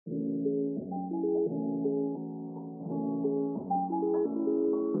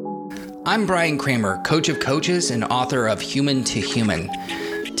I'm Brian Kramer, coach of coaches and author of Human to Human.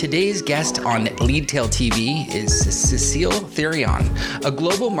 Today's guest on Leadtail TV is Cecile Therion, a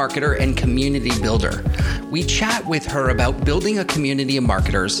global marketer and community builder. We chat with her about building a community of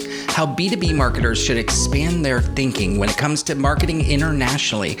marketers, how B2B marketers should expand their thinking when it comes to marketing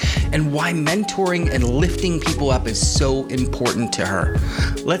internationally, and why mentoring and lifting people up is so important to her.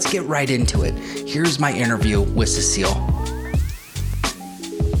 Let's get right into it. Here's my interview with Cecile.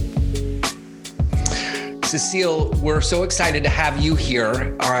 Cecile, we're so excited to have you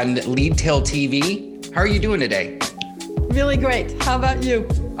here on Leadtail TV. How are you doing today? Really great. How about you?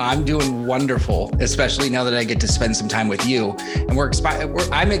 I'm doing wonderful, especially now that I get to spend some time with you. And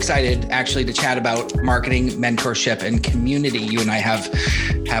I'm excited actually to chat about marketing, mentorship, and community. You and I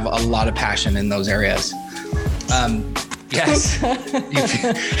have a lot of passion in those areas. Yes.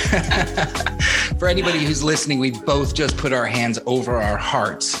 For anybody who's listening, we both just put our hands over our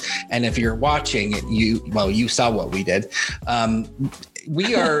hearts. And if you're watching, you saw what we did.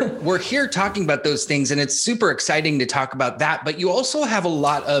 We're here talking about those things, and it's super exciting to talk about that. But you also have a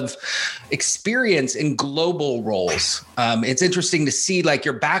lot of experience in global roles. It's interesting to see, like,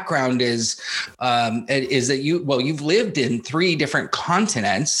 your background is that you've lived in 3 different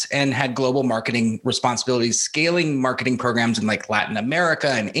continents and had global marketing responsibilities, scaling marketing programs in like Latin America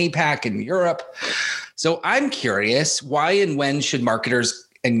and APAC and Europe. So I'm curious, why and when should marketers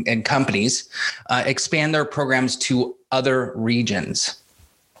and companies expand their programs to other regions?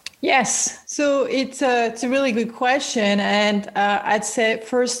 Yes, so it's a really good question. And I'd say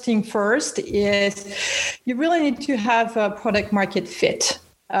first thing first is you really need to have a product market fit.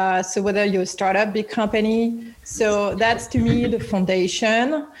 So whether you're a startup, big company, so that's to me the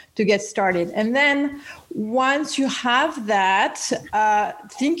foundation to get started. And then once you have that,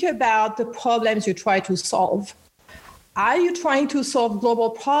 think about the problems you try to solve. Are you trying to solve global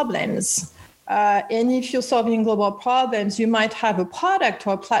problems? And if you're solving global problems, you might have a product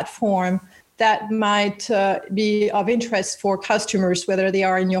or a platform that might be of interest for customers, whether they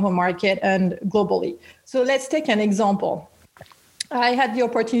are in your home market and globally. So let's take an example. I had the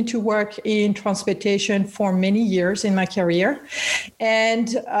opportunity to work in transportation for many years in my career. And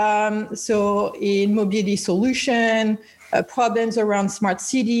so in mobility solution, problems around smart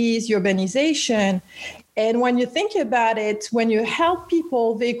cities, urbanization. And when you think about it, when you help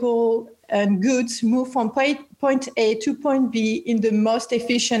people, vehicle and goods move from point A to point B in the most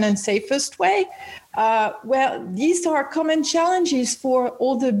efficient and safest way, these are common challenges for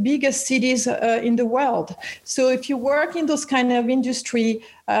all the biggest cities in the world. So if you work in those kind of industry,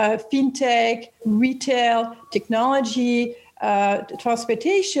 fintech, retail, technology,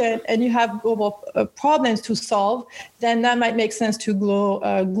 transportation, and you have global problems to solve, then that might make sense to go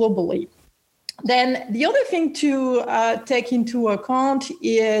globally. Then the other thing to take into account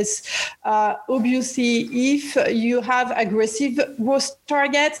is obviously if you have aggressive growth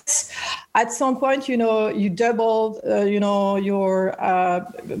targets, at some point, you double, your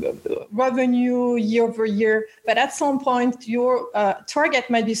revenue year over year. But at some point, your target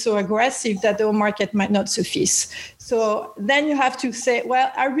might be so aggressive that the market might not suffice. So then you have to say,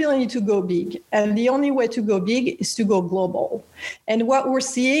 well, I really need to go big. And the only way to go big is to go global. And what we're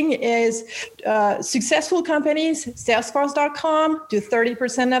seeing is successful companies, Salesforce.com, do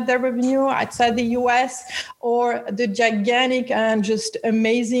 30% of their revenue outside the US, or the gigantic and just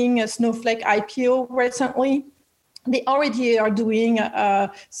amazing Snowflake IPO recently. They already are doing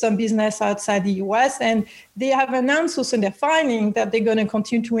some business outside the US, and they have announced also in their filing that they're going to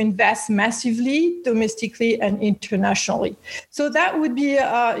continue to invest massively domestically and internationally. So that would be,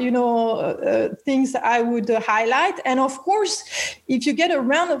 things that I would highlight. And of course, if you get a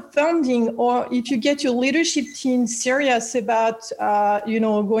round of funding, or if you get your leadership team serious about,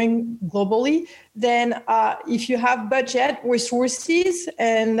 going globally, then if you have budget, resources,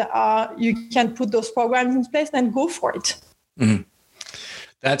 and you can put those programs in place, then go for it. Mm-hmm.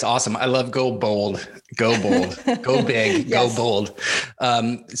 That's awesome. I love go bold, go big, yes. Go bold.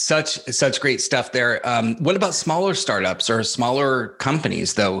 Such great stuff there. What about smaller startups or smaller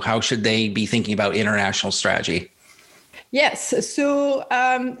companies, though? How should they be thinking about international strategy? Yes. So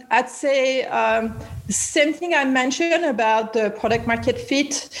I'd say the same thing I mentioned about the product market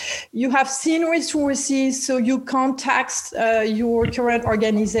fit. You have seen resources, so you can't tax your current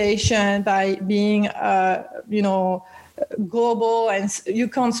organization by being, global, and you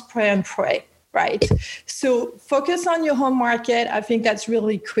can't spray and pray, right? So focus on your home market. I think that's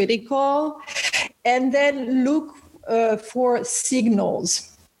really critical. And then look for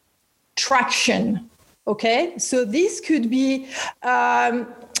signals, traction. Okay, so this could be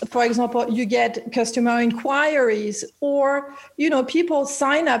for example, you get customer inquiries, or people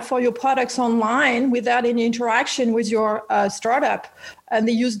sign up for your products online without any interaction with your startup, and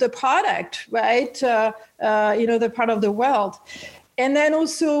they use the product, right? The part of the world. And then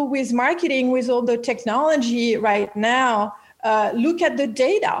also with marketing, with all the technology right now, look at the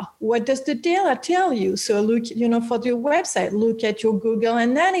data. What does the data tell you? So look, for your website, look at your Google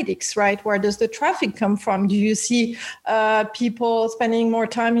Analytics, right? Where does the traffic come from? Do you see people spending more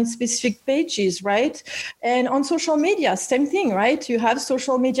time in specific pages, right? And on social media, same thing, right? You have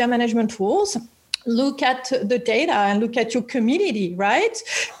social media management tools. Look at the data and look at your community, right?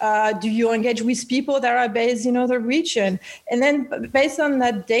 Do you engage with people that are based in other region? And then based on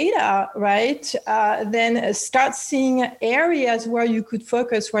that data, right, then start seeing areas where you could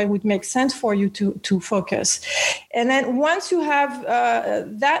focus, where it would make sense for you to focus. And then once you have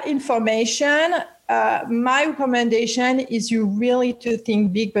that information, my recommendation is you really to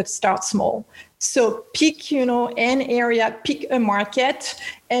think big, but start small. So pick, an area, pick a market,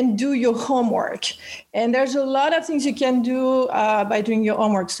 and do your homework. And there's a lot of things you can do by doing your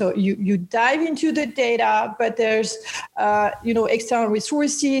homework. So you dive into the data, but there's, external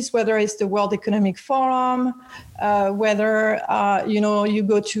resources, whether it's the World Economic Forum, whether, you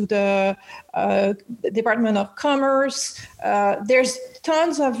go to the Department of Commerce. There's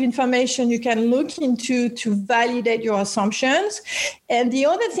tons of information you can look into to validate your assumptions. And the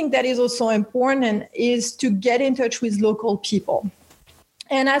other thing that is also important is to get in touch with local people.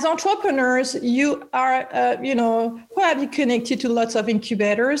 And as entrepreneurs, you are, probably connected to lots of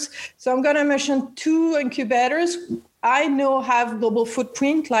incubators. So I'm going to mention 2 incubators I know have global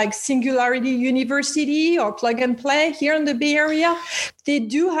footprint, like Singularity University or Plug and Play here in the Bay Area. They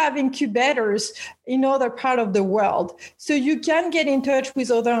do have incubators in other parts of the world. So you can get in touch with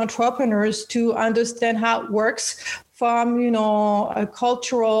other entrepreneurs to understand how it works from, a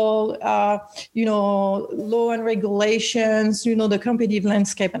cultural, law and regulations, the competitive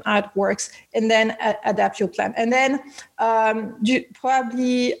landscape and how it works, and then adapt your plan. And then you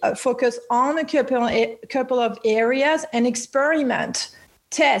probably focus on a couple of areas and experiment,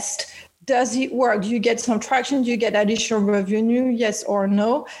 test. Does it work? Do you get some traction? Do you get additional revenue? Yes or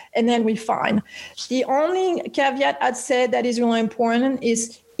no? And then refine. The only caveat I'd say that is really important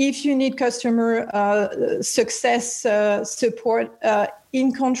is if you need customer success support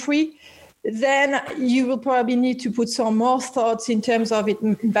in country, then you will probably need to put some more thoughts in terms of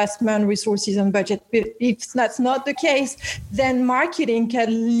investment, resources, and budget. If that's not the case, then marketing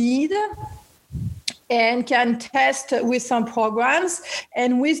can lead and can test with some programs,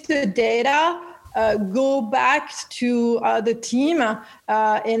 and with the data, go back to the team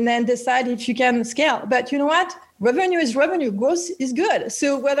and then decide if you can scale. But you know what? Revenue is revenue. Growth is good.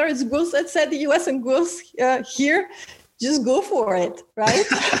 So whether it's growth outside the US and growth here, just go for it, right?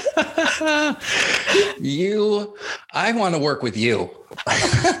 I want to work with you.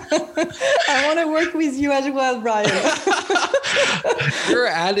 I want to work with you as well, Brian. Your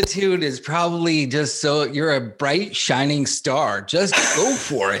attitude is probably just you're a bright, shining star. Just go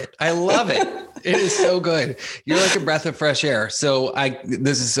for it. I love it. It is so good. You're like a breath of fresh air. So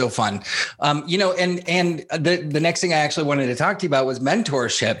this is so fun. And the next thing I actually wanted to talk to you about was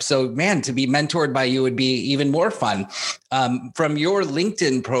mentorship. So man, to be mentored by you would be even more fun. From your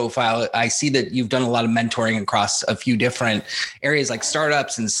LinkedIn profile, I see that you've done a lot of mentoring across a few different areas like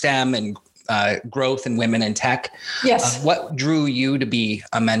startups and STEM and growth and women in tech. Yes. What drew you to be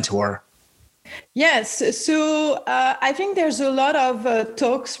a mentor? Yes. So I think there's a lot of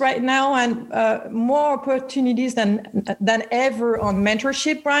talks right now and more opportunities than ever on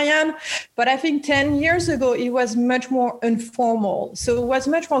mentorship, Brian. But I think 10 years ago, it was much more informal. So it was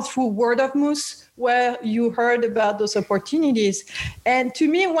much more through word of mouth, where you heard about those opportunities. And to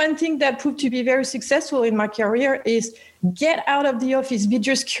me, one thing that proved to be very successful in my career is get out of the office, be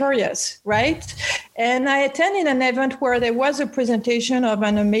just curious, right? And I attended an event where there was a presentation of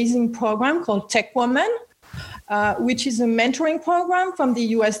an amazing program called Tech Woman, which is a mentoring program from the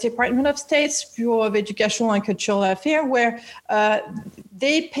U.S. Department of State's Bureau of Educational and Cultural Affairs, where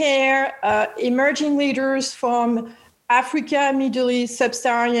they pair emerging leaders from Africa, Middle East,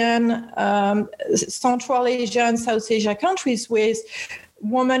 Sub-Saharan, Central Asia, and South Asia countries with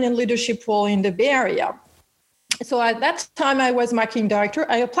women in leadership role in the Bay Area. So at that time, I was marketing director.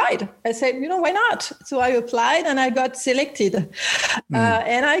 I applied. I said, why not? So I applied and I got selected.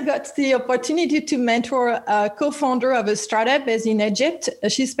 And I got the opportunity to mentor a co-founder of a startup based in Egypt.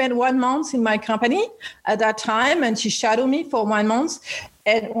 She spent 1 month in my company at that time, and she shadowed me for 1 month.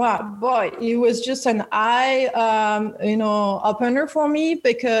 And wow, boy, it was just an eye, opener for me,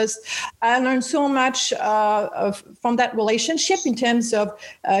 because I learned so much from that relationship in terms of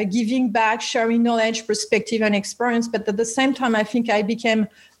giving back, sharing knowledge, perspective, and experience. But at the same time, I think I became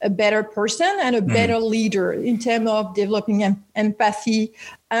a better person and a better leader in terms of developing empathy,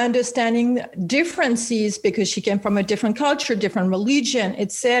 understanding differences, because she came from a different culture, different religion,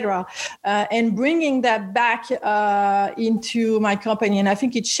 etc., and bringing that back into my company. And I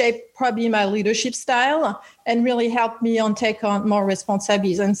think it shaped probably my leadership style and really helped me take on more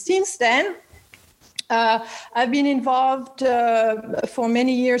responsibilities. And since then, I've been involved for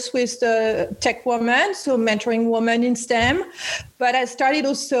many years with Tech Women, so mentoring women in STEM. But I started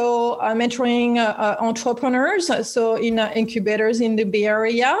also mentoring entrepreneurs, so in incubators in the Bay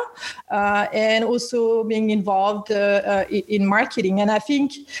Area, and also being involved in marketing. And I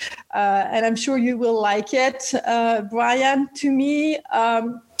think, and I'm sure you will like it, Brian, to me,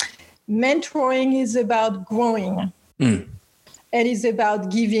 mentoring is about growing. And it's about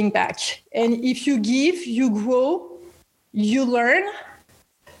giving back. And if you give, you grow, you learn.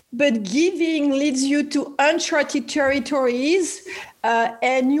 But giving leads you to uncharted territories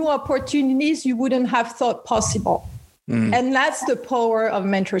and new opportunities you wouldn't have thought possible. And that's the power of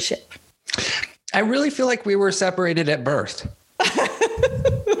mentorship. I really feel like we were separated at birth.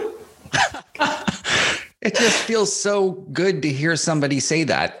 It just feels so good to hear somebody say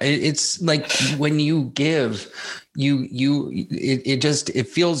that. It's like when you give, it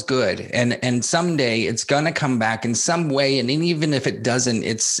feels good. And someday it's going to come back in some way. And even if it doesn't,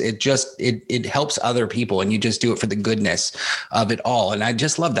 it helps other people, and you just do it for the goodness of it all. And I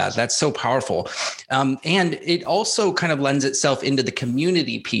just love that. That's so powerful. And it also kind of lends itself into the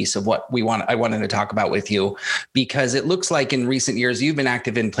community piece of what I wanted to talk about with you, because it looks like in recent years, you've been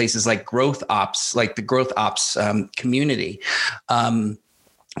active in places like Growth Ops, like the Growth Ops community.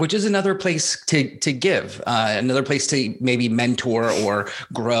 Which is another place to give, another place to maybe mentor or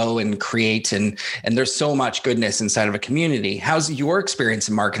grow and create. And there's so much goodness inside of a community. How's your experience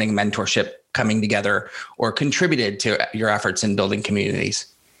in marketing and mentorship coming together or contributed to your efforts in building communities?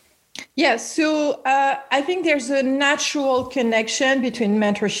 Yes. So I think there's a natural connection between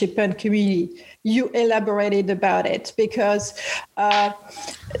mentorship and community. You elaborated about it because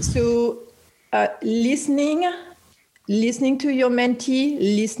listening to your mentee,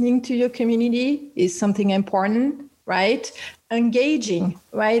 listening to your community is something important, right? Engaging,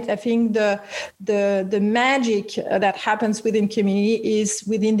 right? I think the magic that happens within community is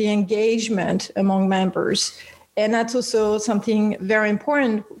within the engagement among members. And that's also something very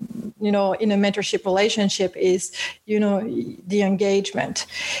important, in a mentorship relationship is, the engagement.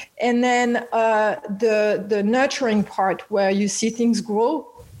 And then the nurturing part where you see things grow,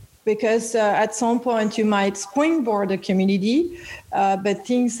 because at some point you might springboard a community, but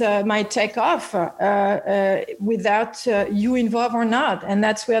things might take off without you involved or not. And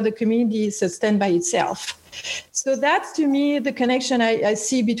that's where the community sustains by itself. So that's, to me, the connection I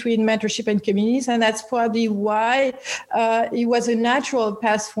see between mentorship and communities. And that's probably why it was a natural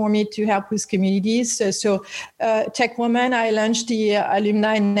path for me to help with communities. So Tech Women, I launched the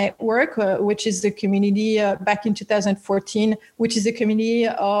Alumni Network, which is the community back in 2014, which is a community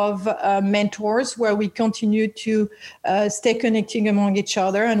of mentors where we continue to stay connecting among each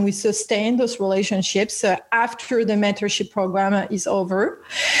other, and we sustain those relationships after the mentorship program is over.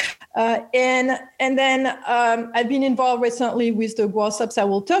 And then I've been involved recently with the Growth Ops. I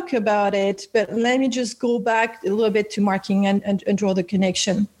will talk about it, but let me just go back a little bit to marketing and draw the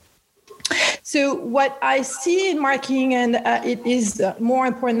connection. So what I see in marketing, and it is more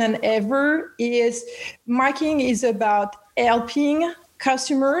important than ever, is marketing is about helping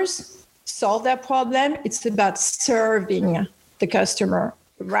customers solve their problem. It's about serving the customer,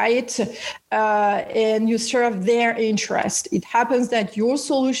 right? And you serve their interest. It happens that your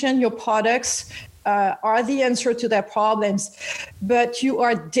solution, your products are the answer to their problems, but you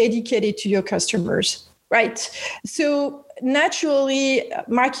are dedicated to your customers, right? So naturally,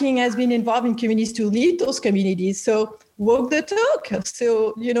 marketing has been involved in communities to lead those communities. So walk the talk.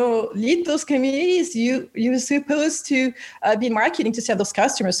 So, lead those communities. You're supposed to be marketing to serve those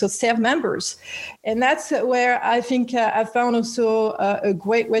customers, so serve members. And that's where I think I found also a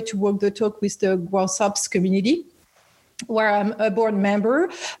great way to walk the talk with the Growth Ops community. where I'm a board member.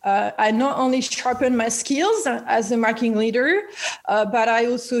 I not only sharpen my skills as a marketing leader, but I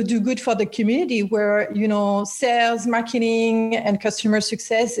also do good for the community where, sales, marketing, and customer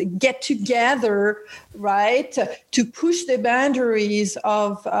success get together, right, to push the boundaries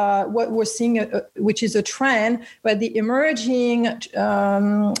of what we're seeing, which is a trend, but the emerging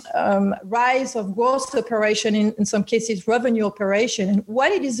rise of growth operation, in some cases, revenue operation. And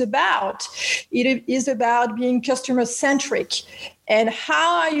what it is about being customer-centric. And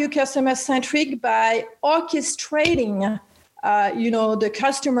how are you customer-centric? By orchestrating the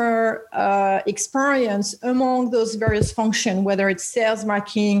customer experience among those various functions, whether it's sales,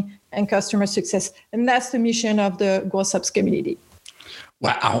 marketing, and customer success. And that's the mission of the Growth Hubs community.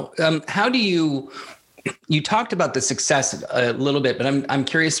 Wow. How do you talked about the success a little bit, but I'm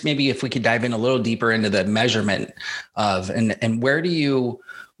curious maybe if we could dive in a little deeper into the measurement of, and where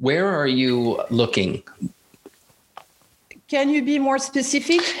are you looking? Can you be more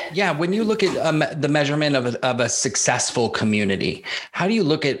specific? Yeah, when you look at the measurement of a successful community, how do you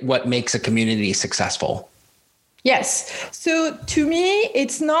look at what makes a community successful? Yes. So to me,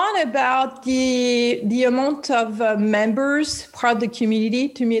 it's not about the amount of members part of the community.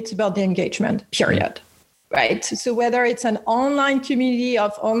 To me, it's about the engagement, period. Right. So whether it's an online community or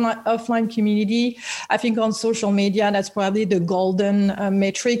offline community, I think on social media, that's probably the golden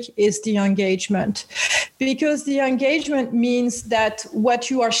metric is the engagement. Because the engagement means that what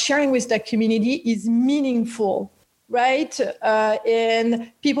you are sharing with that community is meaningful, right?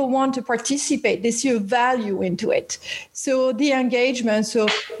 And people want to participate. They see a value into it. So the engagement,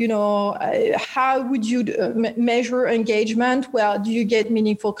 how would you measure engagement? Well, do you get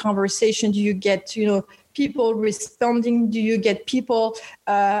meaningful conversation? Do you get, people responding? Do you get people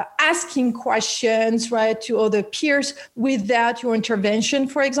asking questions, right, to other peers without your intervention,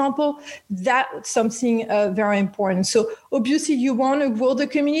 for example? That's something very important. So obviously you want to grow the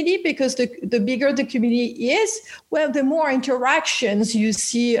community because the bigger the community is, well, the more interactions you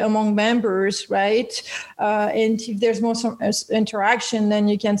see among members, right? And if there's more interaction, then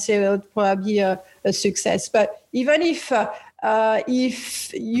you can say, well, it's probably a success. But even if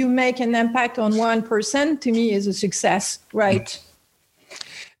you make an impact on 1%, to me is a success, right?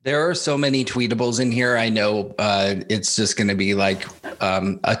 There are so many tweetables in here. I know it's just going to be like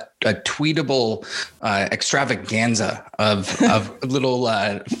a tweetable extravaganza of little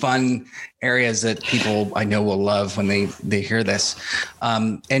fun areas that people I know will love when they hear this.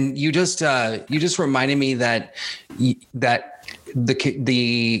 And you just reminded me that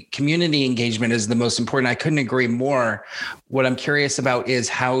the community engagement is the most important. I couldn't agree more. What I'm curious about is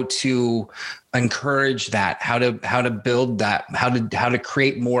how to encourage that, how to build that, how to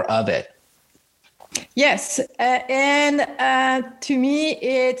create more of it. Yes, and to me,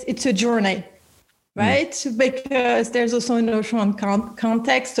 it's a journey. Right? Because there's also a notion on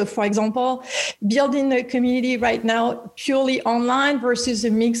context. So, for example, building a community right now purely online versus a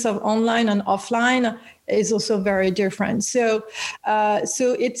mix of online and offline is also very different. So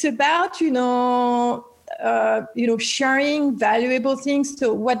it's about, sharing valuable things.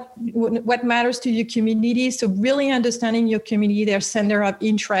 So what matters to your community. So really understanding your community, their center of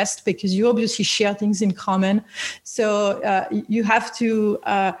interest, because you obviously share things in common. So you have to,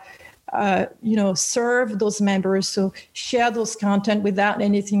 serve those members. So share those content without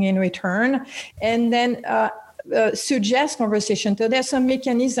anything in return. And then suggest conversation. So there's some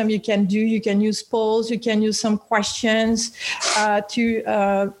mechanism you can do. You can use polls. You can use some questions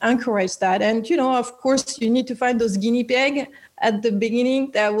to encourage that. And, of course, you need to find those guinea pigs at the beginning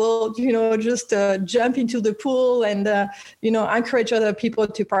that will, just jump into the pool and, encourage other people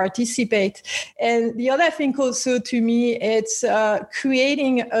to participate. And the other thing also to me, it's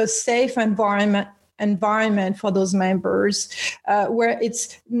creating a safe environment for those members where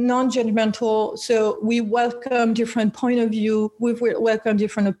it's non-judgmental. So we welcome different point of view. We welcome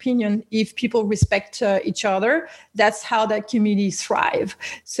different opinion. If people respect each other, that's how that community thrive.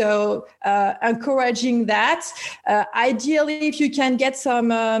 So encouraging that. Ideally, if you can get some,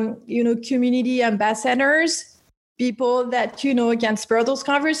 community ambassadors, people that, can spur those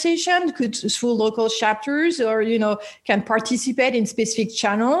conversations, could through local chapters or, can participate in specific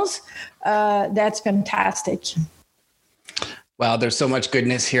channels. That's fantastic. Wow, there's so much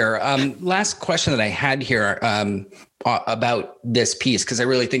goodness here. Last question that I had here about this piece, because I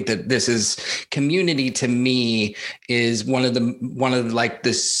really think that this is community. To me, is one of the like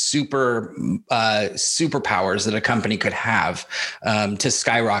the superpowers that a company could have to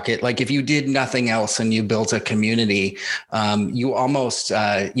skyrocket. Like if you did nothing else and you built a community, you almost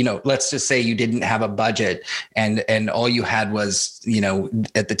let's just say you didn't have a budget and all you had was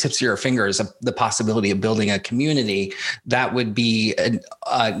at the tips of your fingers the possibility of building a community. That would be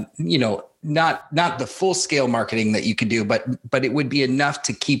not the full scale marketing that you could do, but it would be enough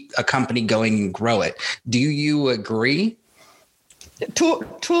to keep a company going and grow it. Do you agree?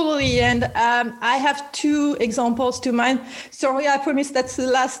 Totally. And I have two examples to mind. Sorry, I promise that's the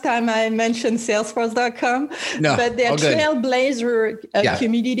last time I mentioned Salesforce.com. No, but their Trailblazer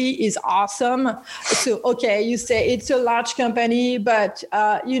community is awesome. So, okay, you say it's a large company, but,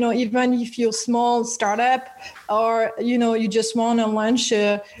 even if you're a small startup or, you just want to launch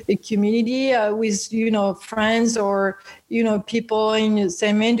a community with, friends or, people in the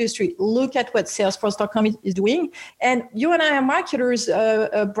same industry, look at what Salesforce.com is doing. And you and I are marketers,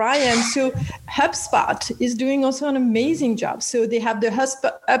 Brian. So HubSpot is doing also an amazing job. So they have the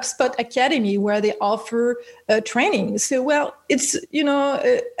HubSpot Academy where they offer training. So, it's,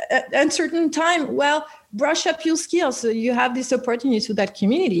 at a certain time, brush up your skills. So you have this opportunity to that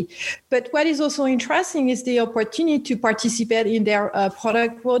community. But what is also interesting is the opportunity to participate in their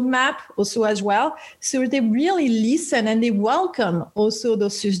product roadmap also as well. So they really listen and they welcome also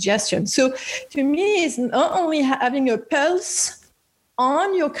those suggestions. So to me, it's not only having a pulse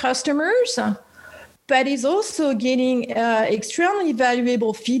on your customers, but it's also getting extremely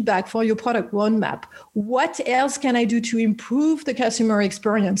valuable feedback for your product roadmap. What else can I do to improve the customer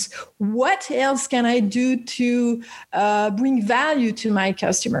experience? What else can I do to bring value to my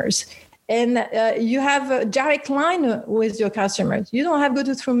customers? And you have a direct line with your customers. You don't have to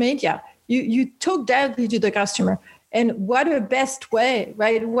go through media. You talk directly to the customer. And what a best way,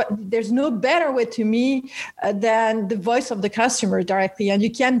 right? There's no better way to me than the voice of the customer directly. And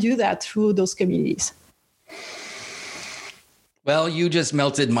you can do that through those communities. Well, you just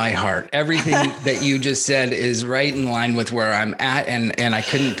melted my heart. Everything that you just said is right in line with where I'm at. And I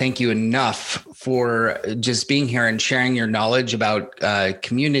couldn't thank you enough for just being here and sharing your knowledge about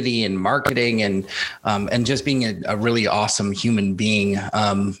community and marketing and just being a really awesome human being.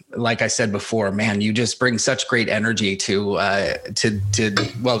 Like I said before, man, you just bring such great energy to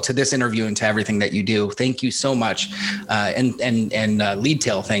this interview and to everything that you do. Thank you so much. And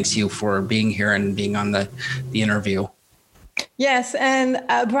Leadtail thanks you for being here and being on the interview. Yes. And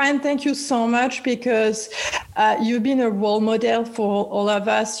Brian, thank you so much because you've been a role model for all of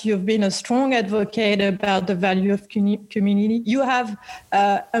us. You've been a strong advocate about the value of community. You have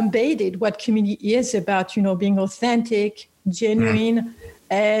embedded what community is about, being authentic, genuine.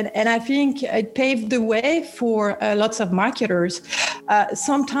 And I think it paved the way for lots of marketers.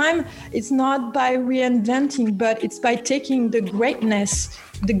 Sometimes it's not by reinventing, but it's by taking the greatness,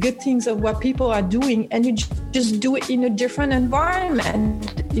 the good things of what people are doing, and you just do it in a different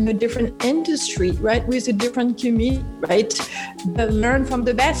environment, in a different industry, right? With a different community, right? But learn from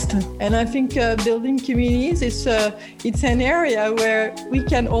the best. And I think building communities is it's an area where we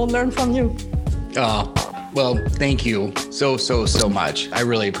can all learn from you. Oh. Well, thank you so much. I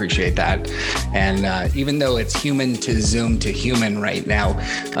really appreciate that. And even though it's human to Zoom to human right now,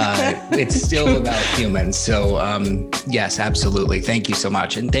 it's still about humans. So yes, absolutely. Thank you so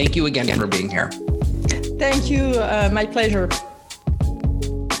much. And thank you again for being here. Thank you. My pleasure.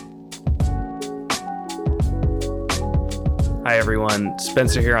 Hi, everyone.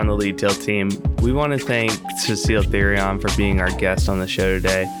 Spencer here on the Leadtail team. We want to thank Cecile Therion for being our guest on the show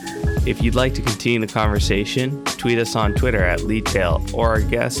today. If you'd like to continue the conversation, tweet us on Twitter at Leadtail or our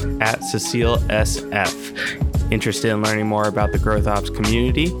guest at Cecile SF. Interested in learning more about the Growth Ops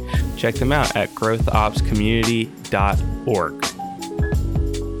community? Check them out at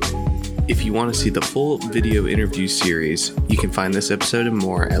growthopscommunity.org. If you want to see the full video interview series, you can find this episode and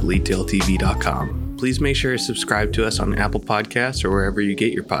more at leadtailtv.com. Please make sure to subscribe to us on Apple Podcasts or wherever you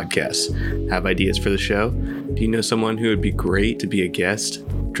get your podcasts. Have ideas for the show? Do you know someone who would be great to be a guest?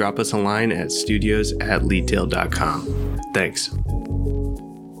 Drop us a line at studios@leadtail.com. Thanks.